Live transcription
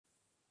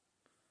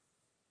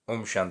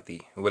Om Shanti.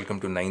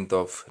 Welcome to 9th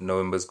of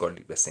November's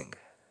Godly Blessing.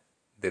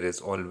 There is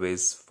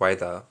always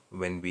faida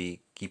when we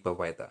keep a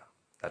vaida.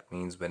 That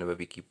means whenever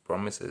we keep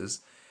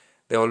promises,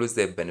 there are always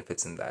there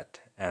benefits in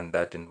that. And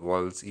that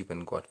involves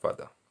even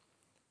Godfather.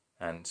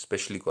 And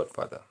especially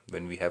Godfather.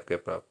 When we have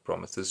kept our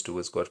promises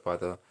towards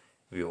Godfather,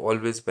 we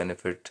always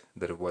benefit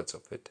the rewards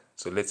of it.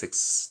 So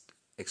let's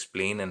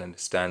explain and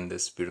understand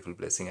this beautiful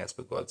blessing as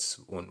per God's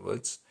own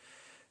words.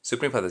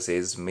 Supreme Father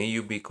says, may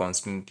you be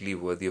constantly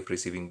worthy of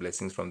receiving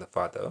blessings from the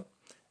Father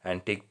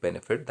and take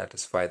benefit, that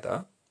is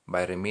faida,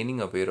 by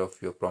remaining aware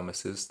of your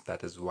promises,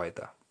 that is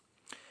vaida.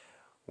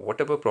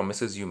 Whatever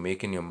promises you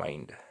make in your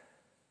mind,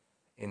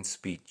 in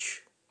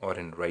speech or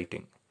in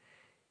writing,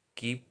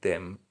 keep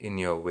them in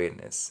your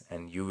awareness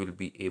and you will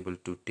be able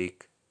to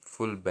take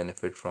full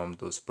benefit from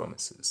those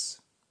promises.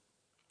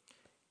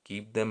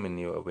 Keep them in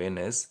your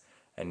awareness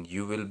and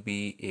you will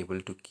be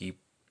able to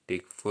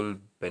take full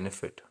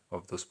benefit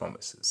of those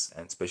promises.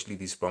 And especially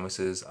these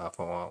promises are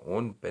for our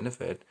own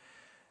benefit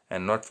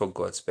and not for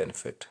God's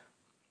benefit.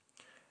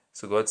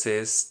 So God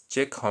says,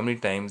 check how many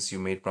times you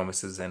made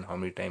promises and how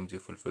many times you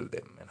fulfilled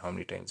them and how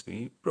many times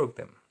we broke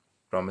them.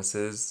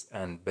 Promises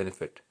and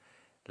benefit.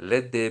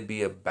 Let there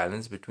be a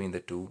balance between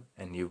the two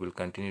and you will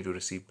continue to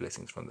receive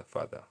blessings from the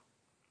Father.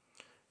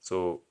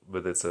 So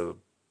whether it's a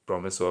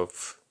promise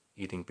of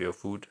eating pure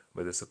food,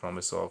 whether it's a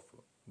promise of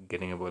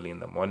getting up early in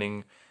the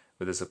morning,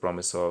 whether it's a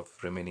promise of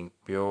remaining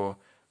pure,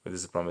 whether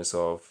it's a promise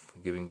of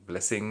giving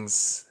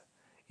blessings,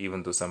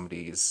 even though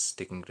somebody is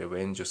taking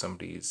revenge or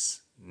somebody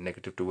is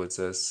negative towards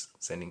us,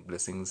 sending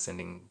blessings,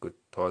 sending good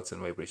thoughts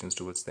and vibrations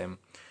towards them.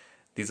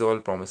 These are all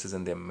promises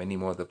and there are many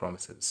more other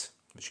promises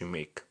which you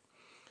make.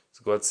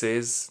 So God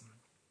says,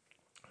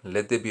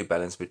 let there be a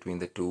balance between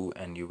the two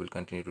and you will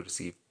continue to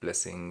receive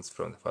blessings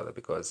from the Father,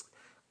 because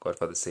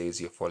Godfather says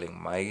you're following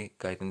my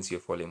guidance, you're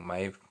following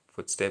my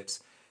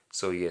footsteps.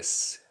 So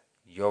yes,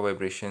 your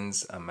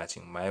vibrations are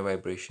matching my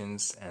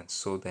vibrations and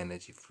so the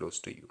energy flows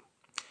to you.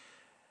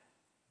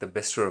 The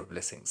bestower of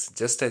blessings.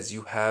 Just as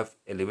you have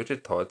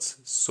elevated thoughts,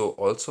 so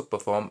also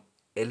perform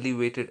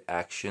elevated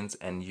actions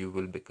and you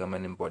will become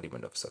an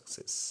embodiment of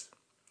success.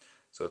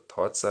 So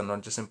thoughts are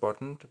not just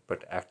important,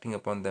 but acting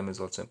upon them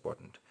is also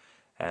important.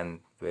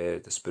 And where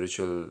the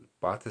spiritual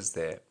path is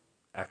there,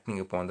 acting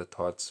upon the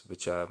thoughts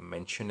which are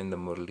mentioned in the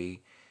Murli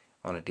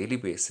on a daily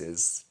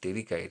basis,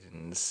 daily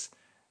guidance,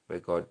 where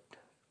God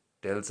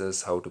tells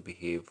us how to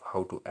behave,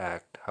 how to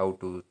act, how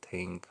to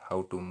think,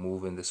 how to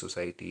move in the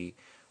society,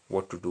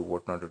 what to do,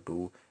 what not to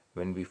do.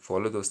 When we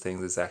follow those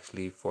things, it's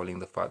actually following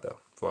the Father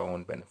for our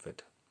own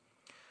benefit.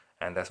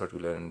 And that's what we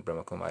learn in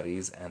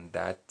brahmakumaris, and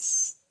that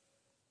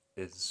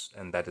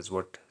is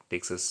what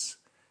takes us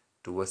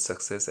towards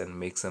success and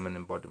makes them an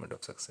embodiment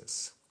of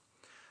success.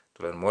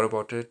 To learn more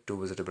about it,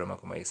 do visit a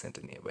Brahmakumari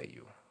center nearby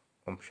you.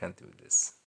 Om Shanti with this.